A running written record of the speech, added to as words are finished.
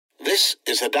This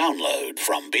is a download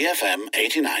from BFM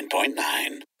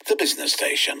 89.9, the business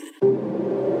station.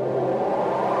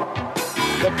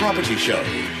 The Property Show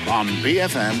on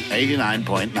BFM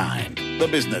 89.9, the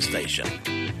business station.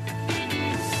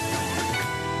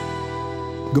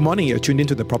 Good morning, you're tuned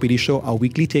into The Property Show, our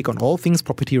weekly take on all things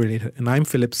property related, and I'm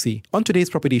Philip C. On today's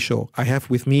Property Show, I have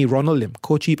with me Ronald Lim,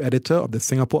 Co-Chief Editor of the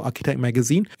Singapore Architect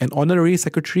Magazine and Honorary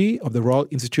Secretary of the Royal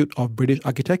Institute of British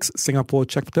Architects, Singapore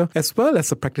chapter, as well as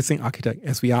a practicing architect,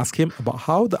 as we ask him about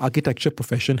how the architecture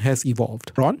profession has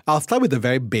evolved. Ron, I'll start with a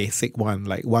very basic one,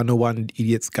 like 101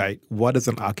 Idiot's Guide. What does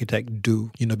an architect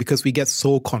do? Because we get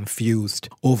so confused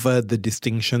over the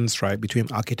distinctions, right,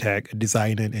 between architect,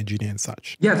 designer, and engineer and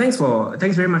such. Yeah, thanks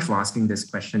very much for asking this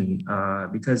question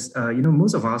because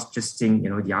most of us just think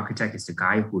the architect is the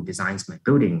guy who designs my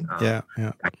building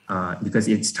because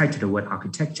it's tied to the word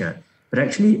architecture. But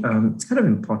actually, it's kind of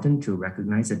important to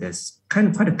recognize that there's kind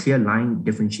of quite a clear line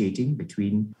differentiating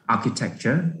between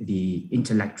architecture, the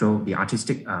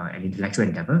artistic and intellectual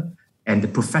endeavor, and the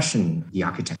profession, the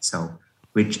architect itself,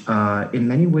 which in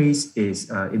many ways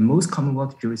is, in most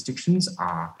Commonwealth jurisdictions,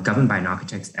 are governed by an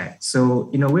Architects Act. So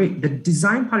in a way, the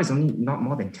design part is only not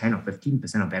more than 10 or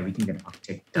 15% of everything that an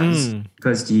architect does,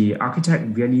 because the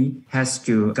architect really has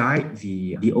to guide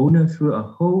the owner through a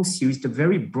whole series, the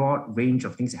very broad range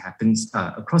of things that happens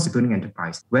across the building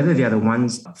enterprise, whether they are the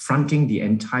ones fronting the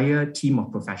entire team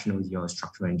of professionals, your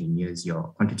structural engineers, your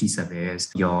quantity surveyors,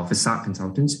 your facade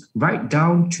consultants, right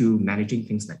down to managing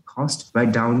things like cost,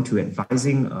 right down to advising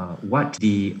what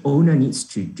the owner needs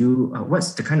to do,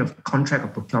 what's the kind of contract or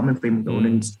procurement framework the owner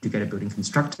needs to get a building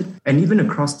constructed. And even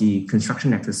across the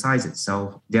construction exercise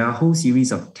itself, there are a whole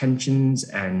series of tensions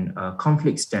and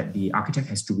conflicts that the architect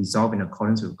has to resolve in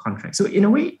accordance with the contract. So in a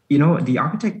way, the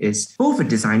architect is both a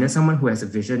designer, someone who has a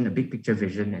vision, a big picture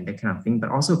vision and that kind of thing, but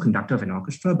also a conductor of an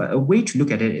orchestra. But a way to look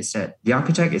at it is that the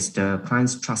architect is the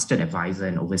client's trusted advisor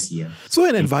and overseer. So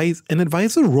an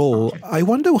advisor role, I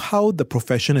wonder how the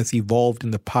profession has evolved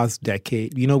in the past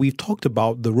decade. We've talked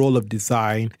about the role of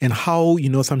design and how,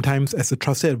 sometimes as a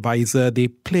trusted advisor, they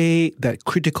play that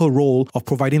critical role of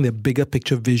providing the bigger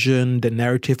picture vision, the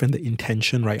narrative and the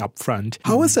intention right up front.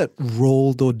 How has that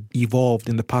role, though, evolved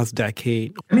in the past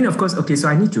decade? I mean, of course, okay, so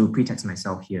I need to pretext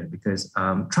myself here because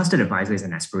trusted advisor is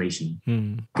an aspiration.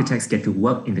 Architects get to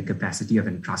work in the capacity of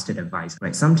a trusted advisor,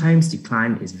 right? Sometimes the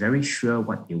client is very sure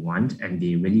what they want and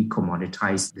they really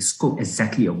commoditize the scope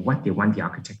exactly of what they want the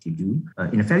architect to do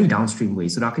in a fairly downstream way.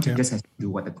 So the architect just has to do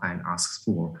what the client asks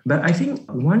for. But I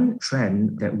think one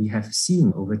trend that we have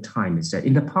seen over time is that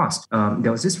in the past,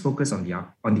 there was this focus on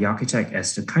the architect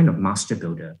as the kind of master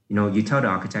builder. You tell the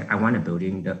architect, I want a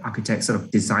building. The architect sort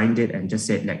of designed it and just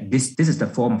said, like, this is the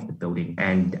form of the building.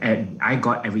 And I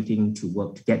got everything to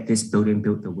work to get this building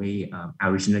built the way I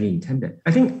originally intended.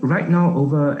 I think right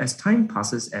now, as time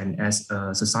passes and as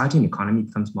society and economy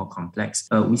becomes more complex,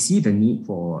 we see the need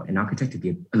for an architect to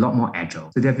be a lot more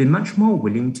agile. So they've been much more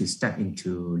willing to step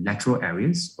into lateral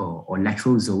areas or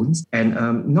lateral zones and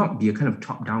not be a kind of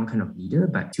top-down kind of leader,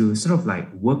 but to sort of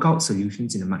like work out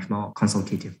solutions in a much more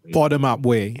consultative way. Bottom-up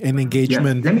way and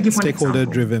engagement,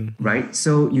 stakeholder-driven. Right.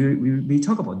 So we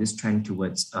talk about this trend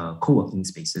towards co-working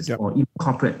spaces or even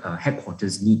corporate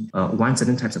headquarters need one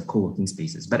certain types of co-working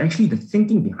spaces. But actually the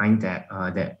thinking behind that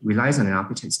that relies on an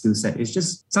architect's skill set is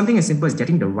just something as simple as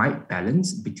getting the right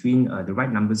balance between the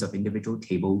right numbers of individual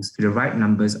tables to the right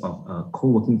numbers of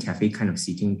co-working cafe kind of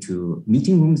seating to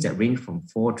meeting rooms that range from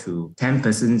 4 to 10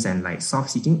 persons and like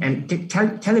soft seating and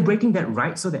calibrating that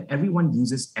right so that everyone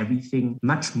uses everything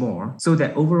much more so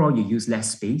that overall you use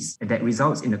less space and that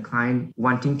results in the client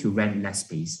wanting to rent less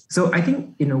space. So I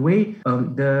think in a way,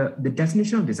 the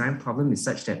definition of design problem is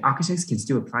such that architects can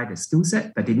still apply their skill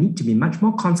set, but they need to be much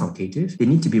more consultative. They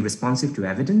need to be responsive to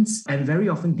evidence. And very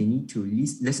often they need to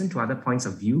listen to other points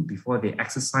of view before they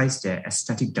exercise their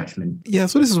aesthetic judgment. Yeah,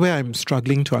 so this is where I'm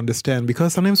struggling to understand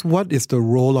because sometimes what is the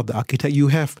role of the architect? You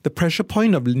have the pressure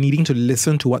point of needing to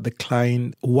listen to what the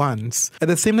client wants. At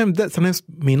the same time, that sometimes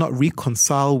may not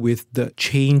reconcile with the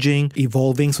changing,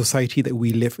 evolving society that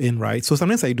we live in, right? So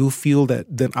sometimes I do feel that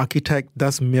the architect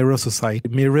does mirror society,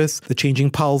 mirrors the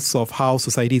changing pulse of how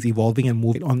society is evolving and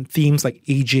moving on themes like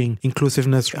aging,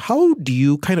 inclusiveness. How do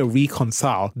you kind of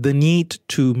reconcile the need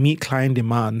to meet client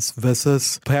demands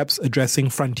versus perhaps addressing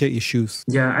frontier issues?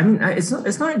 Yeah,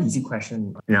 It's not an easy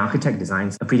question. An architect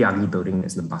designs a pretty ugly building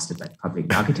that's busted by the public.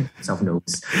 The architect himself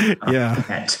knows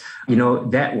that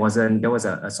there was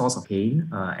a source of pain,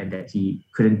 and that he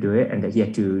couldn't do it, and that he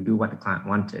had to do what the client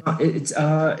wanted.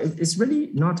 It's really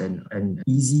not an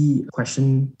easy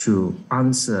question to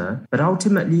answer, but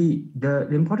ultimately the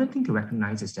important thing to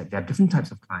recognize is that there are different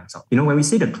types of clients. When we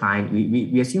say the client,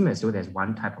 we assume as though there's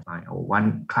one type of client, or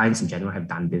one clients in general have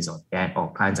done this or that,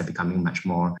 or clients are becoming much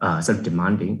more sort of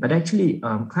demanding. But actually,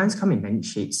 clients come in many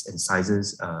shapes and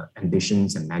sizes,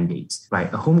 ambitions and mandates.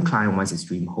 Right, a home client wants his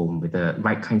dream home with the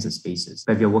right kinds of spaces.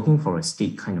 But if you're working for a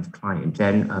state kind of client,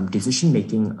 then decision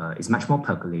making is much more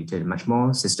percolated, much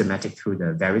more systematic through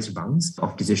the various rungs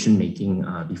of decision making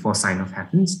before sign off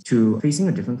happens, to facing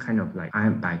a different kind of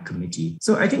client by committee.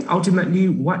 So I think ultimately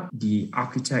what the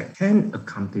architect can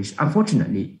accomplish,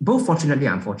 unfortunately, both fortunately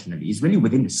and unfortunately, is really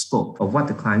within the scope of what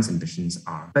the client's ambitions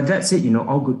are. But that said,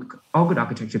 all good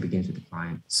architecture begins with the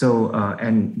client. So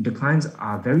and the clients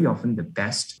are very often the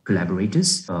best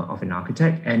collaborators of an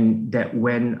architect, and that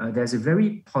when there's a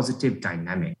very positive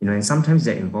dynamic, and sometimes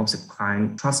that involves a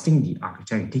client trusting the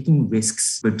architect and taking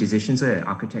risks with decisions, so that an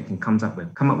architect can come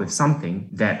up with something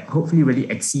that hopefully really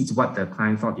exceeds what the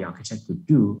client thought the architect could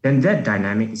do, then that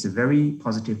dynamic is a very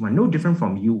positive one. No different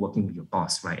from you working with your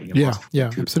boss, right?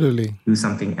 Absolutely. Do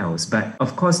something else. But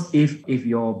of course, if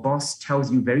your boss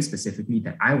tells you very specifically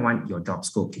that I want your job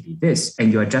scope to be this,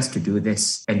 and you're just to do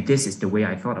this, and this is the way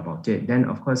I thought about it, then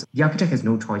of course the architect has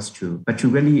no choice but to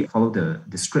really follow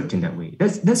the script in that way.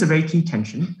 That's a very key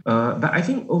tension. But I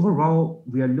think overall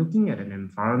we are looking at an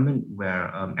environment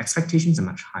where expectations are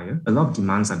much higher. A lot of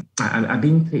demands are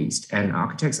being placed, and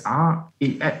architects are,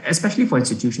 especially for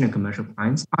institutional and commercial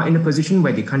clients, are in a position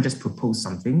where they can't just propose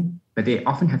something, but they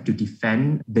often have to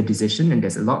defend the decision, and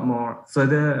there's a lot more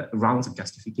further rounds of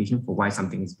justification for why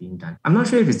something is being done. I'm not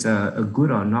sure if it's a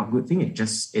good or not good thing. It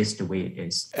just is the way it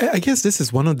is. I guess this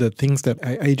is one of the things that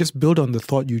I just build on the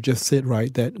thought you just said,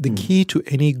 right? That the key to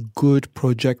any good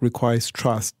project requires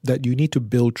trust, that you need to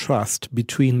build trust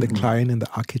between the client and the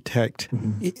architect.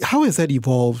 How has that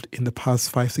evolved in the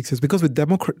past 5-6 years? Because with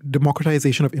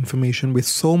democratization of information, with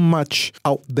so much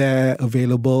out there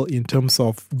available in terms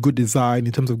of good design,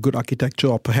 in terms of good architecture,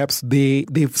 or perhaps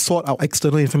they've sought out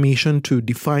external information to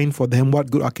define for them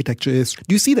what good architecture is.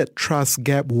 Do you see that trust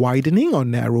gap widening or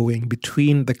narrowing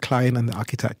between the client and the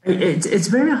architect? It's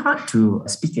very hard to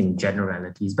speak in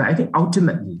generalities, but I think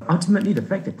ultimately the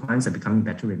fact that clients are becoming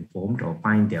better informed or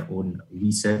finding their own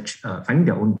research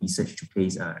to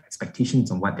place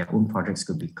expectations on what their own projects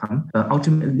could become,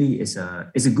 ultimately is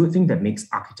a good thing that makes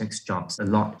architects' jobs a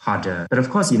lot harder. But of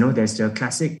course, there's a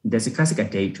classic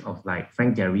adage of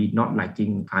Frank Gehry not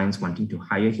liking clients wanting to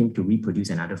hire him to reproduce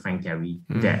another Frank Gehry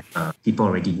that people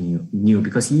already knew,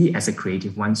 because he, as a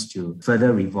creative, wants to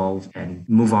further revolve and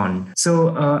move on.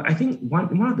 So I think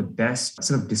one of the best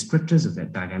sort of descriptors of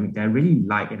that dynamic that I really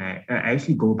like, and I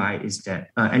actually go by, is that,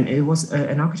 and it was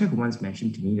an architect who once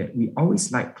mentioned to me that we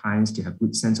always like clients to have a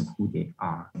good sense of who they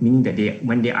are, meaning that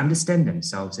when they understand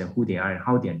themselves and who they are and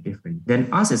how they are different, then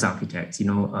us as architects,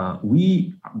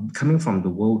 we coming from the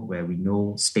world where we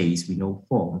know space, we know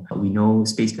form, we know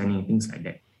space planning and things like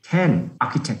that, can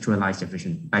architecturalize their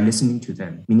vision by listening to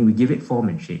them, meaning we give it form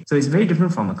and shape. So it's very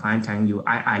different from a client telling you,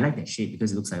 I like that shape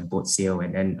because it looks like a boat sail,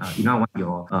 and then I want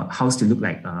your house to look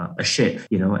like a ship,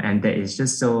 and that is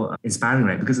just so inspiring,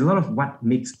 right? Because a lot of what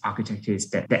makes architecture is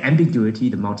that the ambiguity,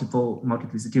 the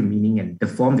multiplicity of meaning, and the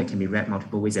form that can be read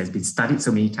multiple ways, has been studied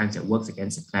so many times that works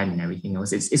against the plan and everything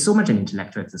else. It's so much an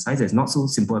intellectual exercise. It's not so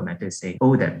simple a matter as saying,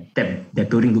 that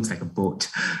building looks like a boat,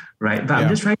 right? But I'm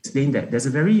just trying to explain that there's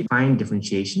a very fine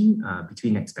differentiation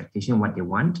between expectation and what they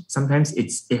want. Sometimes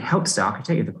it helps the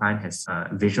architect if the client has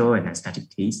visual and aesthetic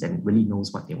taste and really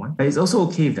knows what they want. But it's also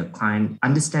okay if the client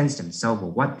understands themselves or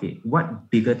what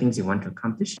bigger things they want to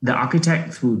accomplish. The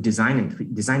architect, through design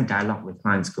dialogue with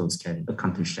clients, can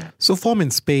accomplish that. So form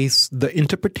and space, the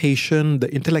interpretation,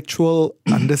 the intellectual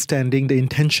understanding, the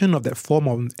intention of that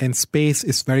form and space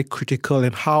is very critical,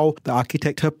 and how the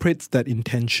architect interprets that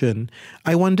intention.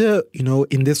 I wonder,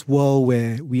 in this world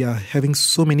where we are having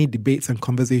so many debates and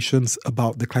conversations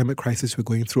about the climate crisis we're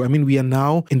going through. I mean, we are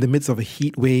now in the midst of a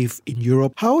heat wave in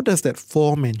Europe. How does that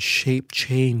form and shape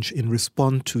change in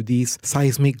response to these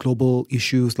seismic global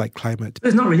issues like climate?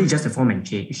 It's not really just the form and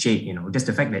shape, just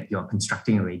the fact that you're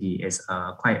constructing already is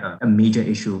quite a major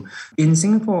issue. In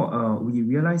Singapore, we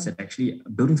realized that actually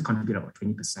buildings contribute about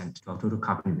 20% to our total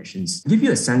carbon emissions. To give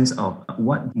you a sense of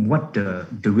what the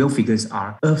real figures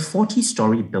are, a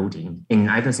 40-story building building in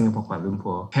either Singapore or Kuala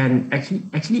Lumpur can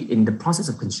actually in the process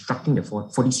of constructing the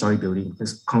 40-story building,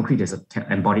 because concrete is an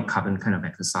embodied carbon kind of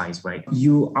exercise, right?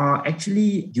 You are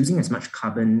actually using as much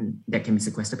carbon that can be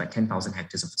sequestered by 10,000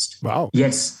 hectares of forest. Wow.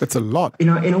 Yes. That's a lot. In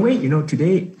a way,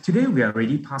 today we are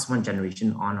already past one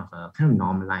generation on of a kind of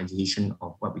normalization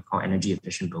of what we call energy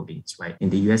efficient buildings, right? In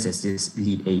the US, there's this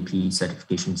LEED AP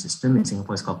certification system. In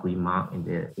Singapore, it's called Green Mark.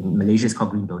 In Malaysia, it's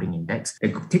called Green Building Index.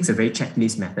 It takes a very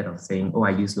checklist method of saying, I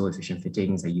use low efficient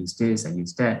fittings, I use this, I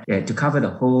use that, to cover the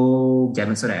whole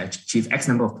gamut so that I achieve X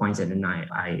number of points and then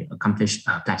I accomplish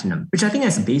platinum, which I think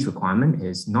as a base requirement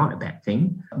is not a bad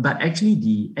thing. But actually,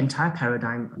 the entire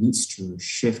paradigm needs to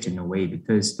shift in a way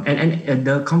because, and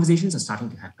the conversations are starting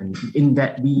to happen in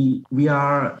that we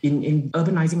are in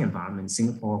urbanizing environments,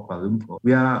 Singapore, Kuala Lumpur,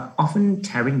 we are often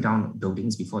tearing down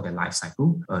buildings before their life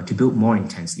cycle to build more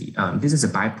intensely. This is a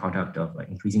byproduct of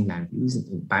increasing land use, a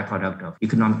byproduct of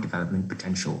economic development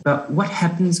potential. But what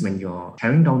happens when you're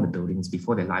tearing down the buildings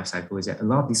before their life cycle is that a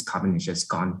lot of this carbon is just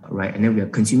gone, right? And then we are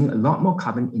consuming a lot more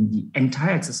carbon in the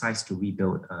entire exercise to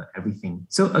rebuild everything.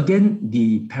 So again,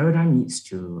 the paradigm needs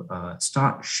to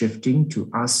start shifting to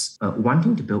us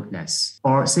wanting to build less,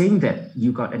 or saying that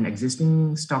you got an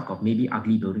existing stock of maybe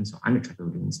ugly buildings or unattractive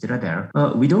buildings that are there.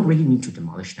 We don't really need to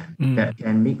demolish them. That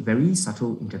can make very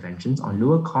subtle interventions on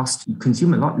lower cost,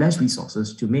 consume a lot less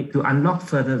resources to unlock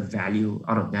further value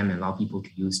out of them and allow people to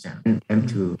use them and them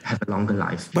to have a longer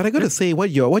life. But I got to say,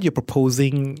 what you're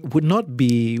proposing would not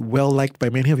be well liked by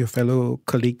many of your fellow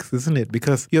colleagues, isn't it?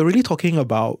 Because you're really talking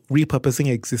about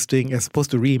repurposing existing as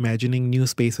opposed to reimagining new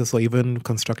spaces or even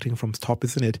constructing from top,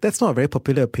 isn't it? That's not a very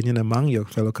popular opinion among your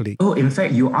fellow colleagues. Oh, in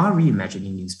fact, you are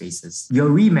reimagining new spaces. You're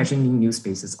reimagining new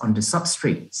spaces on the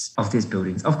substrates of these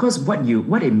buildings. Of course,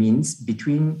 what it means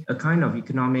between a kind of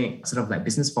economic sort of like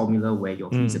business formula where your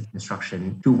fees of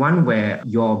construction to one where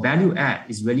your value add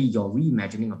is really your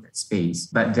reimagining of that space,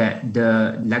 but that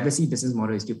the legacy business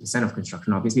model is still percent of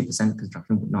construction. Obviously, percent of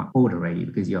construction would not hold already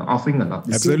because you're offering a lot.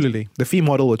 Absolutely. The fee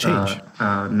model will change.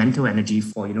 Mental energy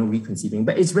for, reconceiving.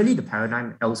 But it's really the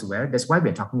paradigm elsewhere. That's why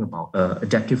we're talking about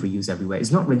adaptive reuse everywhere.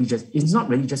 It's not really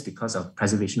just because of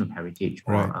preservation of heritage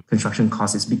or construction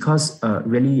costs. It's because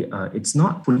it's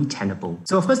not fully tenable.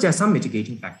 So of course, there are some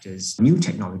mitigating factors. New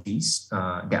technologies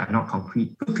that are not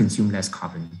concrete could consume less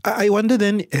carbon. I wonder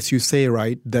then, as you say,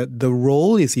 right, that the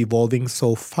role is evolving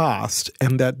so fast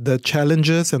and that the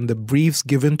challenges and the briefs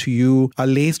given to you are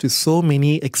laced with so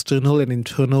many external and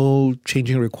internal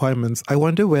changing requirements. I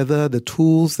wonder whether the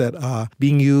tools that are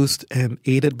being used and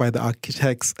aided by the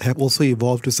architects have also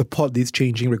evolved to support these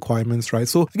changing requirements, right?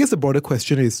 So I guess the broader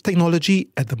question is technology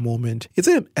at the moment. Is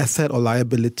it an asset or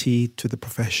liability to the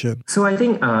profession? So I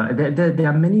think there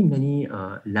are many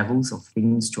levels of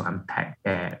things to unpack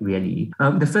there, really.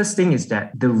 The first thing is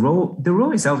that the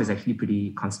role itself is actually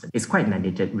pretty constant. It's quite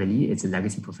mandated, really. It's a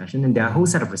legacy profession, and there are a whole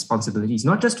set of responsibilities,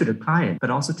 not just to the client, but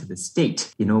also to the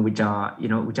state, which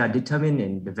are determined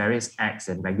in the various acts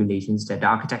and regulations that the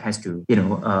architect has to,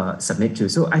 submit to.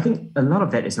 So I think a lot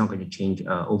of that is not going to change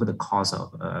over the course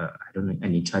of,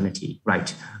 an eternity,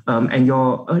 right? And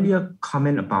your earlier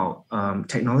comment about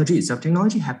technology itself,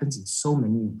 technology happens in so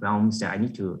many realms that I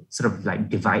need to sort of like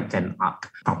divide them up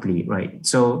properly, right?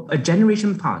 So a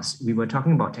generation past, we were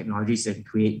talking about technologies that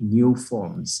create new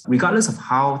forms, regardless of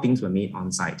how things were made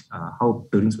on site, how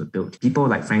buildings were built. People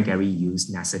like Frank Gehry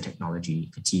used NASA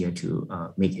technology, CATIA,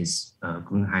 to make his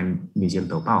Guggenheim Museum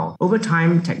Bilbao. Over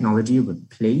time, technology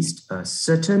replaced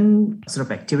certain sort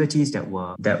of activities that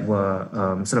were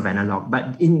sort of analog,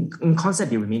 but in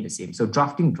concept they remain the same. So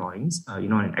drafting drawings,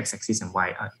 on an x-axis and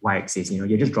y-axis,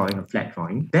 you're just drawing a flat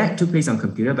drawing. That took place on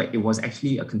computer, but it was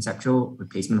actually a conceptual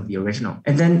replacement of the original.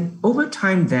 And then over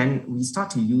time, then we start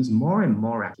to use more and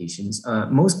more applications.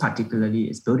 Most particularly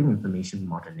is building information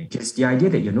modeling. It's the idea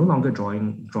that you're no longer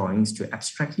drawing drawings to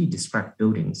abstractly describe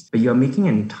buildings, but you're making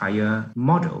an entire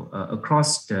model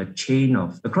across a chain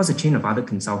of other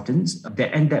consultants.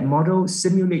 That model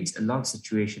simulates a lot of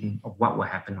situation of what will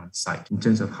happen on site in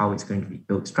terms of how it's going to be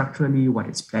built structurally, what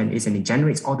its plan is, and it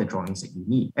generates all the drawings that you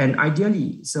need. And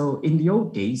ideally, so in the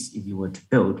old days, if you were to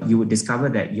build, you would discover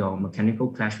that your mechanical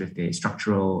clash with the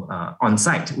structural on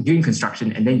site during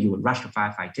construction, and then you would rush to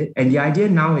firefight it. And the idea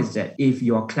now is that if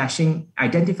you're clashing,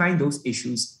 identifying those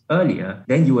issues earlier,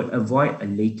 then you would avoid a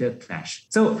later clash.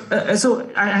 So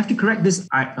I have to correct this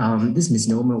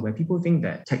misnomer where people think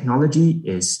that technology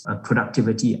is a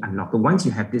productivity unlocker. Once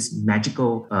you have this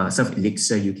magical sort of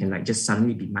elixir, you can like just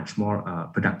suddenly be much more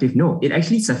productive. No, it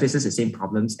actually surfaces the same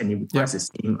problems and it requires the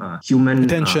same human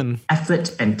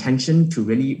effort and tension to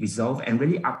really resolve and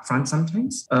really upfront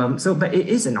sometimes. But it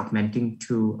is an augmenting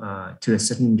to a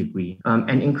certain degree.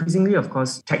 And increasingly, of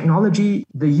course, technology,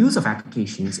 the use of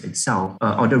applications itself,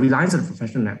 or the reliance on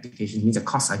professional applications means the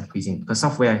costs are increasing because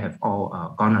software have all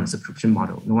gone on a subscription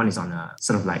model. No one is on a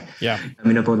sort of like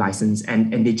minimal license,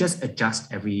 and they just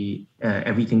adjust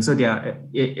everything. So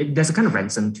there's a kind of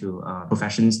ransom to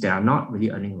professions that are not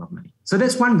really earning a lot of money. So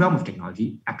that's one realm of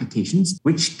technology, applications,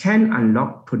 which can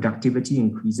unlock productivity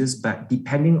increases, but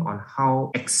depending on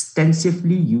how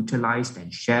extensively utilized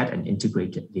and shared and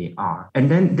integrated they are. And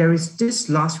then there is this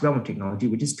last realm of technology,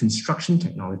 which is construction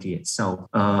technology itself,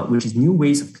 which is new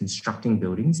ways of constructing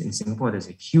buildings. In Singapore, there's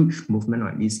a huge movement, or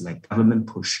at least like government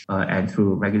push and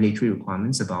through regulatory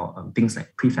requirements about things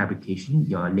like prefabrication,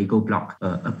 your Lego block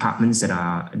apartments that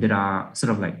are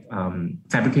sort of like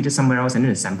fabricated somewhere else and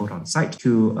then assembled on site,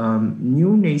 to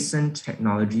new nascent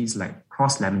technologies like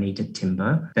cross-laminated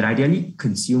timber that ideally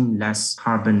consume less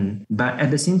carbon, but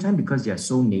at the same time, because they are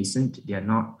so nascent, they are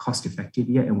not cost-effective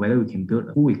yet, and whether we can build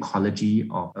a whole ecology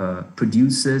of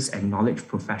producers and knowledge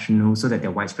professionals so that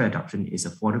their widespread adoption is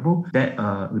affordable, that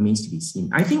remains to be seen.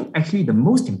 I think actually the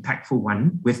most impactful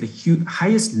one with the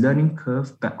highest learning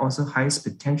curve, but also highest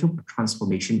potential for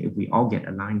transformation if we all get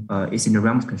aligned, is in the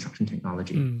realm of construction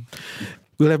technology.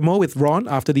 We'll have more with Ron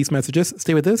after these messages.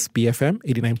 Stay with us, BFM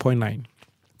 89.9.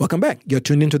 Welcome back. You're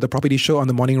tuned into the Property Show on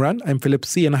the Morning Run. I'm Philip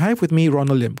C. and I have with me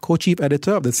Ronald Lim, Co-Chief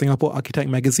Editor of the Singapore Architect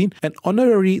Magazine and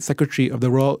Honorary Secretary of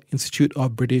the Royal Institute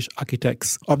of British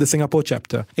Architects of the Singapore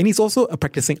chapter. And he's also a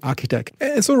practicing architect.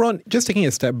 And so Ron, just taking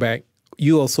a step back,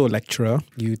 you also a lecturer.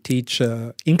 You teach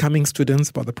incoming students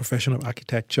about the profession of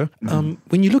architecture.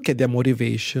 When you look at their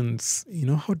motivations,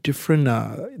 how different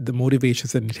are the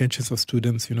motivations and intentions of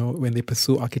students, when they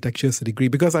pursue architecture as a degree?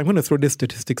 Because I'm going to throw this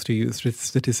statistics to you,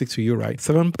 right?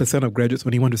 7% of graduates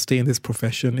only want to stay in this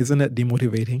profession. Isn't that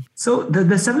demotivating? So the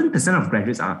 7% of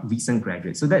graduates are recent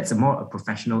graduates. So that's a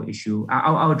professional issue.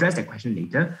 I'll address that question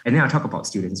later. And then I'll talk about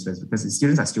students first, because the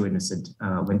students are still innocent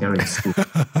when they're in school.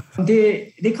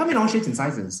 They come in all shapes and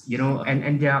sizes,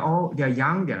 and they're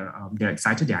young, they're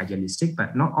excited, they're idealistic,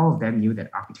 but not all of them knew that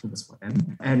architecture was for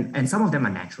them. And some of them are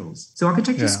naturals. So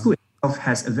architecture school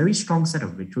has a very strong set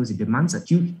of rituals. It demands a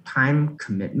huge time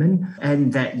commitment,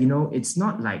 and that, it's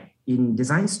not like in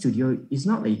design studio, it's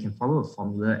not like you can follow a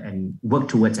formula and work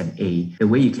towards an A, the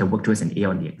way you can work towards an A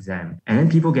on the exam. And then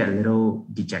people get a little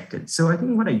dejected. So I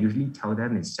think what I usually tell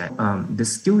them is that the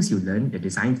skills you learn, the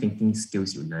design thinking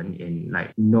skills you learn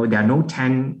there are no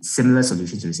 10 similar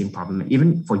solutions to the same problem. And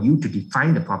even for you to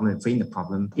define the problem and frame the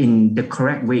problem in the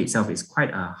correct way itself is quite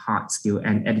a hard skill.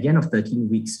 And at the end of 13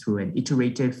 weeks, through an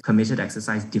iterative, committed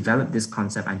exercise, develop this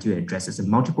concept until it addresses a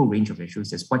multiple range of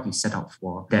issues. That's what you set out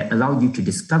for, that allow you to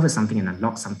discover something and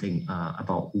unlock something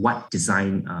about what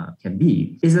design can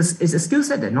be. Is a skill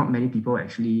set that not many people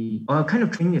actually, or a kind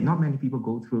of training that not many people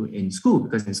go through in school,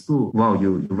 because in school,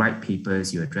 you write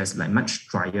papers, you address like much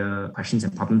drier questions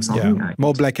and problem solving.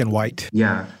 More black and white.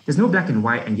 Yeah, there's no black and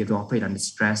white, and you have to operate under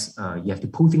stress. You have to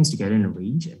pull things together in a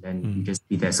range, and then you just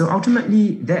be there. So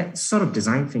ultimately, that sort of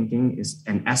design thinking is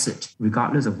an asset,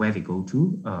 regardless of where they go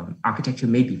to. Architecture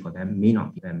may be for them, may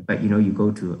not be them, but you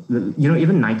go to,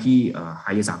 even Nike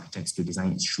hires architects to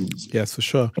design its shoes. Yes, for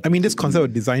sure. I mean, this concept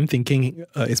of design thinking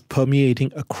is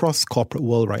permeating across corporate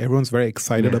world, right? Everyone's very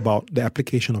excited about the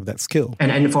application of that skill.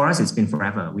 And for us, it's been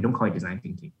forever. We don't call it design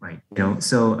thinking, right?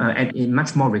 So and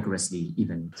much more rigorously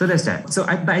even. So there's that.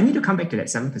 But I need to come back to that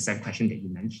 7% question that you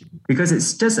mentioned, because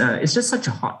it's just such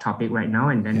a hot topic right now.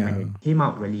 And then when it came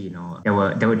out, really, there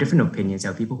were different opinions.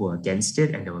 There were people who were against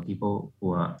it, and there were people who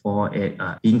were for it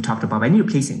being talked about. But I need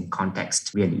to place it in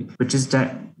context, really, which is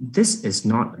that this is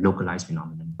not a localized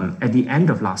phenomenon. At the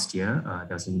end of last year,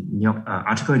 there was an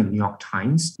article in the New York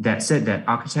Times that said that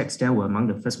architects there were among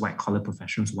the first white-collar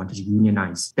professionals who wanted to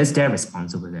unionize. That's their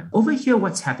response over there. Over here,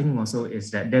 what's happening also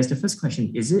is that there's the first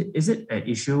question, is it an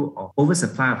issue of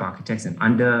oversupply of architects and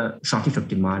under shortage of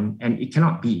demand? And it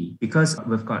cannot be, because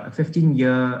we've got a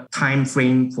 15-year time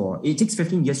frame it takes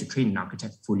 15 years to train an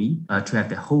architect fully, to have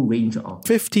the whole range of...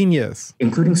 15 years?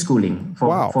 Including schooling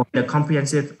for the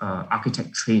comprehensive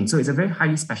architect train. So it's a very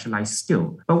highly specialized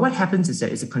skill. But what happens is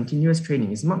that it's a continuous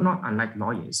training. It's not unlike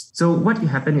lawyers. So what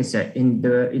happen is that in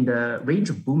the range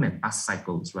of boom and bust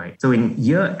cycles, right? So in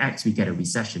year X, we get a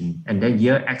recession, and then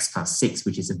year X plus 6,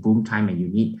 which is a boom time, and you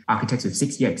need architects with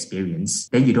 6-year experience,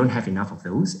 then you don't have enough of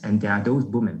those, and there are those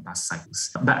boom and bust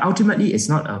cycles. But ultimately, it's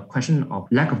not a question of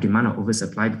lack of demand or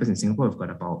oversupply, because in Singapore, we've got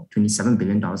about $27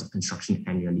 billion of construction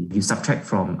annually. You subtract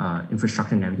from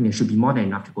infrastructure and everything, there should be more than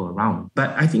enough to go around. But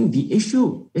I think the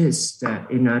issue is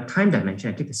that in a time dimension,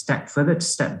 I take a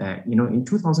step back, in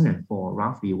 2004,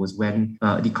 roughly, was when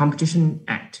the Competition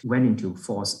Act went into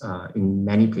force in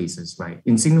many places, right?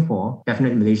 In Singapore,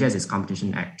 definitely Malaysia has its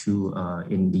Competition Act too,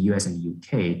 in the US and the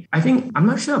UK. I think, I'm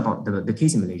not sure about the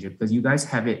case in Malaysia, because you guys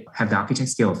have the architect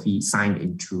scale fee signed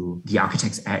into the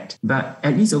Architects Act. But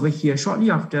at least over here,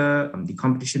 shortly after the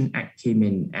Competition Act came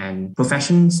in and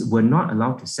professions were not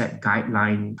allowed to set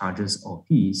guideline charges or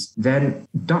fees, then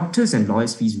doctors and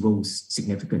lawyers' fees rose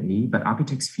significantly, but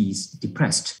architects' fees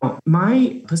depressed.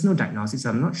 My personal diagnosis,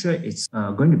 I'm not sure it's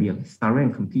going to be a thorough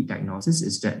and complete diagnosis,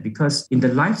 is that because in the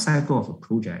life cycle of a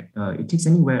project, it takes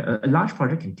anywhere, a large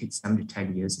project can take 7 to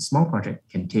 10 years, a small project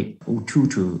can take 2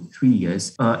 to 3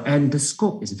 years, and the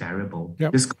scope is variable.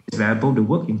 Yep. The scope is variable, the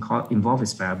work involved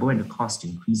is variable, and the cost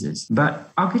increases.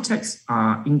 But architects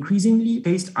are increasingly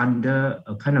placed under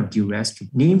a kind of duress to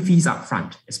name fees up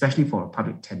front, especially for a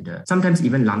public tender, sometimes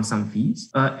even lump sum fees.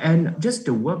 And just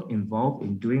the work involved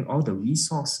in doing all the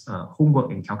resource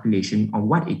homework and calculation on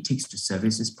what it takes to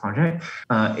service this project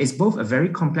is both a very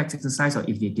complex exercise, or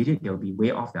if they did it, they'll be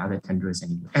way off the other tenderers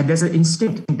anyway. And there's an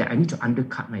instinct that I need to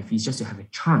undercut my fees just to have a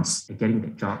chance at getting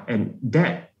that job. And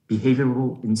that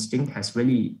behavioral instinct has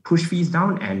really pushed fees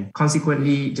down and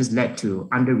consequently just led to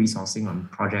under-resourcing on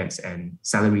projects and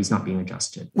salaries not being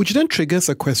adjusted. Which then triggers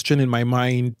a question in my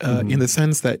mind in the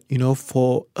sense that,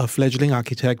 for a fledgling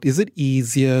architect, is it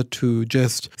easier to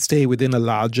just stay within a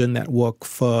larger network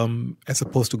firm as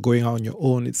opposed to going out on your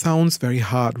own? It sounds very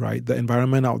hard, right? The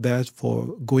environment out there for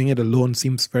going it alone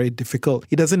seems very difficult.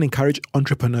 It doesn't encourage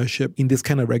entrepreneurship in this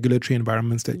kind of regulatory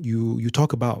environments that you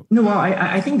talk about. No, well,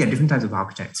 I think there are different types of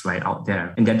architects right out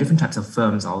there, and there are different types of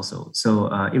firms also.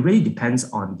 So it really depends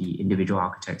on the individual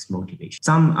architect's motivation.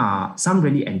 Some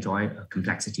really enjoy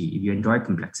complexity. If you enjoy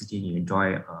complexity and you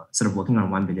enjoy sort of working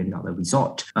on $1 billion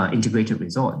resort, integrated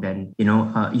resort, then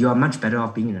you are much better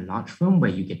off being in a large firm where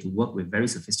you get to work with very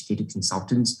sophisticated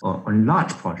consultants on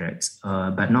large projects,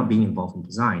 but not being involved in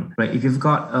design. Right? If you've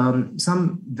got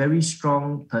some very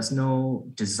strong personal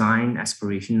design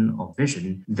aspiration or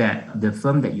vision that the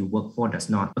firm that you work for does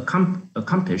not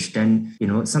accomplish, then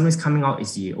sometimes coming out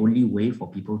is the only way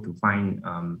for people to find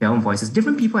their own voices.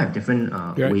 Different people have different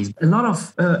ways. A lot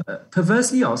of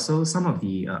perversely also, some of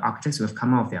the architects who have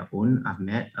come out of their own I've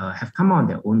met have come out on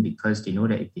their own because they know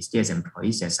that if they stay as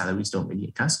employees, their salaries don't really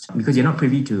adjust because you're not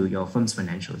privy to your firm's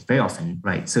financials very often,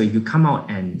 right? So if you come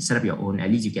out and set up your own, at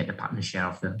least you get the partner share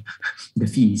of the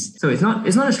fees. So it's not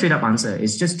a straight up answer.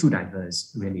 It's just too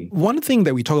diverse, really. One thing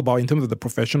that we talk about in terms of the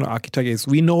professional architect is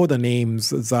we know the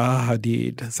names Zaha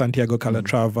Hadid, Santiago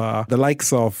Calatrava, the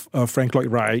likes of Frank Lloyd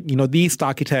Wright. These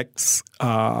architects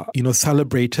are,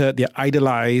 celebrated, they're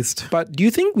idolized. But do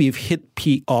you think we've hit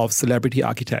peak of celebrity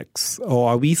architects, or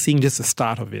are we seeing just the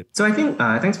start of it? So I think,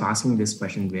 thanks for asking this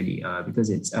question really, because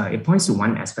it points to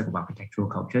one aspect of architectural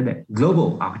culture, that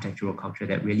global architectural culture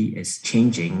that really is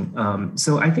changing.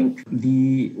 So I think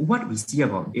what we see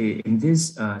about in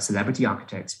this celebrity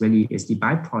architects really is the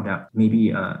byproduct,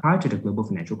 maybe prior to the global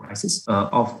financial crisis,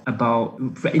 of about,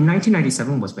 in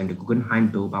 1997 was when the Guggenheim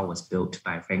Bilbao was built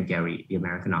by Frank Gehry, the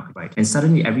American architect, right? And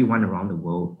suddenly everyone around the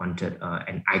world wanted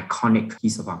an iconic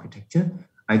piece of architecture,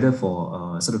 either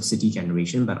for sort of city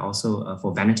generation, but also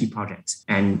for vanity projects.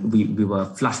 And we were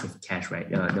flush with cash, right?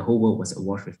 The whole world was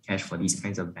awash with cash for these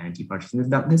kinds of vanity projects.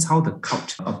 And that's how the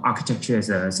cult of architecture as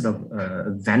a sort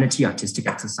of vanity artistic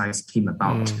exercise came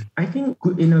about. I think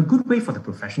in a good way for the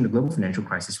profession, the global financial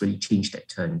crisis really changed that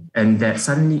turn. And that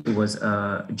suddenly it was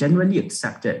generally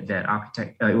accepted that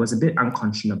it was a bit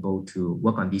unconscionable to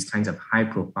work on these kinds of high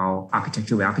profile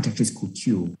architecture where architecture is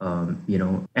couture,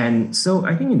 And so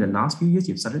I think in the last few years,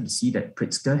 you've started to see that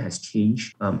Pritzker has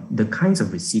changed the kinds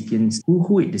of recipients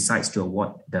who it decides to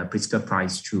award the Pritzker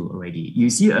Prize to already. You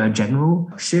see a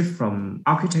general shift from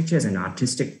architecture as an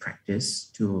artistic practice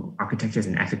to architecture as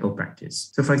an ethical practice.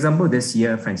 So for example, this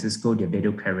year, Francisco de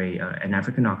Abreu Pere, an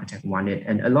African architect, won it,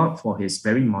 and a lot for his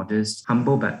very modest,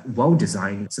 humble, but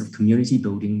well-designed sort of community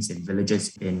buildings in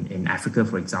villages in Africa,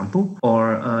 for example.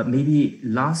 Or maybe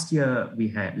last year, we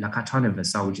had La Cartonne &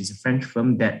 Vassal, which is a French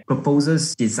firm that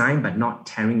proposes design but not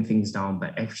tearing things down,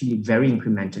 but actually very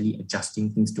incrementally adjusting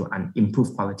things to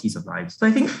improve qualities of life. So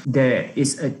I think there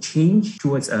is a change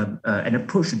towards an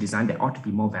approach to design that ought to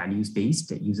be more values-based,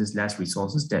 that uses less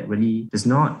resources, that really does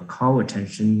not call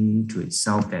attention to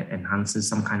itself, that enhances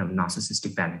some kind of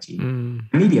narcissistic vanity.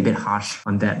 Maybe a bit harsh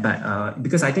on that, but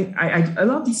because I think a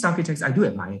lot of these architects, I do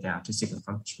admire their artistic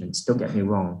accomplishments, don't get me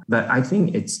wrong, but I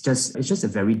think it's just a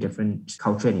very different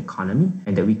culture and economy,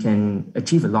 and that we can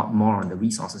achieve a lot more on the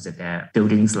resources that their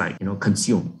buildings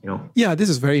consume. Yeah, this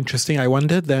is very interesting. I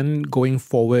wonder then going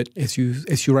forward, as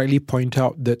you rightly point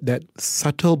out, that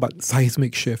subtle but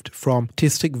seismic shift from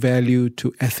artistic value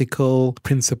to ethical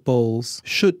principles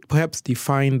should perhaps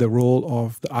define the role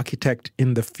of the architect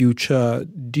in the future.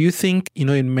 Do you think,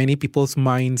 in many people's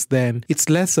minds then, it's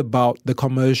less about the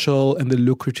commercial and the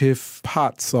lucrative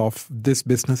parts of this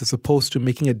business as opposed to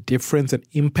making a difference and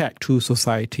impact to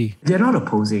society? They're not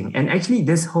opposing. And actually,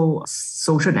 this whole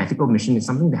social and ethical mission is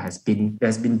something that has been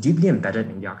deeply embedded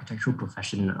in the architectural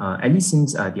profession, at least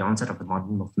since the onset of the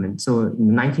modern movement. So in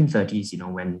the 1930s,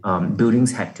 when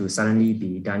buildings had to suddenly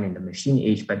be done in the machine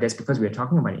age, but that's because we're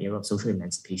talking about an era of social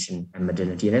emancipation and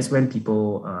modernity. And that's when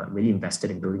people really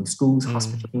invested in building schools,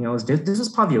 hospitals, everything else. This was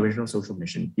part of the original social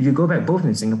mission. If you go back both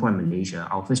in Singapore and Malaysia,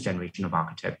 our first generation of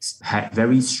architects had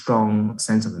very strong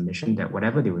sense of a mission that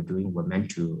whatever they were doing were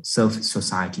meant to serve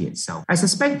society itself. I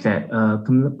suspect that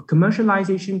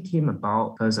commercialization came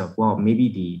about because of, maybe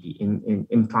the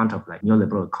implant of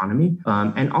neoliberal economy,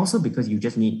 and also because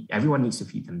everyone needs to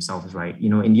feed themselves, right?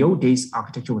 In the old days,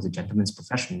 architecture was a gentleman's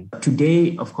profession.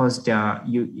 Today, of course,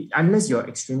 unless you're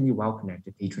extremely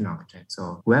well-connected patron architects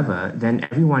or whoever, then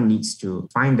everyone needs to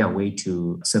find their way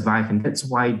to survive, and that's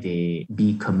why they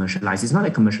be commercialized. It's not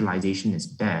that commercialization is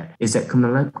bad. It's that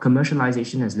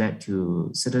commercialization has led to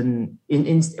certain,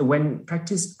 when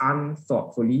practiced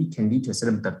unthoughtfully, can lead to a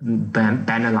certain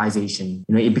banalization.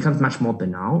 It becomes much more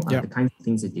banal, the kinds of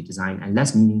things that they design, and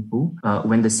less meaningful,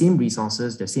 when the same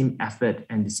resources, the same effort,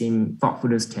 and the same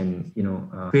thoughtfulness can,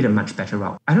 create a much better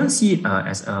out. I don't see it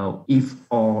as a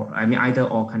either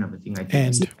or kind of a thing. I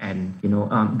think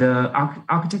the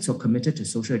architects who are committed to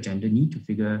social agenda need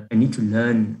to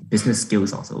learn business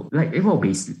skills also,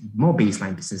 more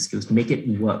baseline business skills to make it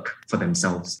work for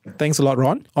themselves. Thanks a lot,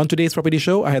 Ron. On today's Property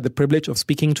Show, I had the privilege of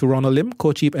speaking to Ronald Lim,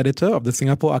 co-chief editor of the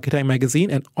Singapore Architect Magazine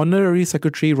and honorary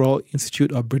secretary, Royal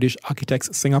Institute of British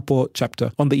Architects Singapore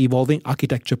chapter, on the evolving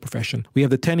architecture profession. We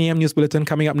have the 10 a.m. news bulletin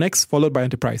coming up next, followed by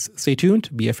Enterprise. Stay tuned,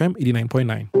 BFM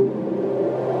 89.9.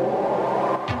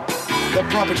 The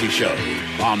Property Show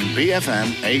on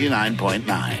BFM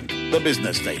 89.9, the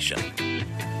business station.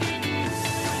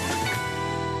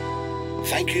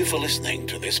 Thank you for listening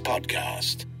to this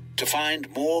podcast. To find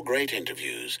more great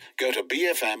interviews, go to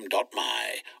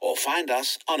bfm.my or find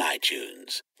us on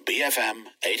iTunes. BFM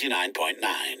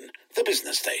 89.9, the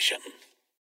business station.